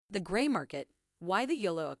The Gray Market: Why the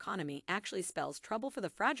YOLO Economy Actually Spells Trouble for the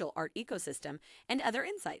Fragile Art Ecosystem, and Other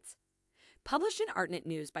Insights. Published in ArtNet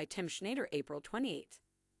News by Tim Schneider, April 28.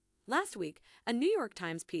 Last week, a New York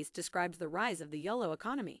Times piece described the rise of the YOLO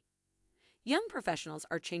economy. Young professionals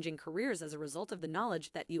are changing careers as a result of the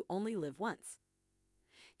knowledge that you only live once.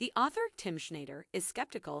 The author, Tim Schneider, is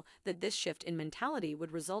skeptical that this shift in mentality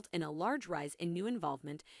would result in a large rise in new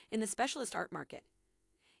involvement in the specialist art market.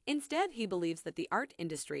 Instead, he believes that the art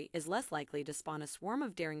industry is less likely to spawn a swarm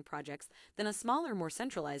of daring projects than a smaller, more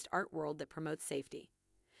centralized art world that promotes safety.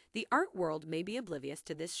 The art world may be oblivious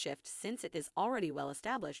to this shift since it is already well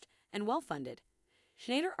established and well funded.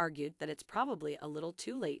 Schneider argued that it's probably a little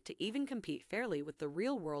too late to even compete fairly with the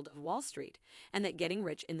real world of Wall Street, and that getting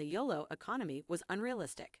rich in the YOLO economy was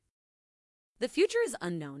unrealistic. The future is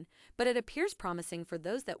unknown, but it appears promising for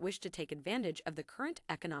those that wish to take advantage of the current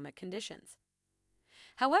economic conditions.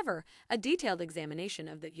 However, a detailed examination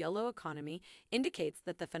of the YOLO economy indicates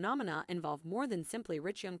that the phenomena involve more than simply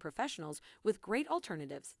rich young professionals with great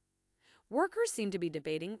alternatives. Workers seem to be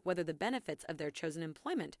debating whether the benefits of their chosen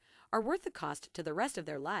employment are worth the cost to the rest of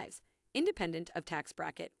their lives, independent of tax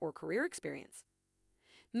bracket or career experience.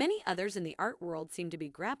 Many others in the art world seem to be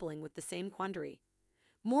grappling with the same quandary.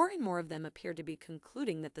 More and more of them appear to be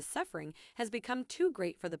concluding that the suffering has become too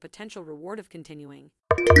great for the potential reward of continuing.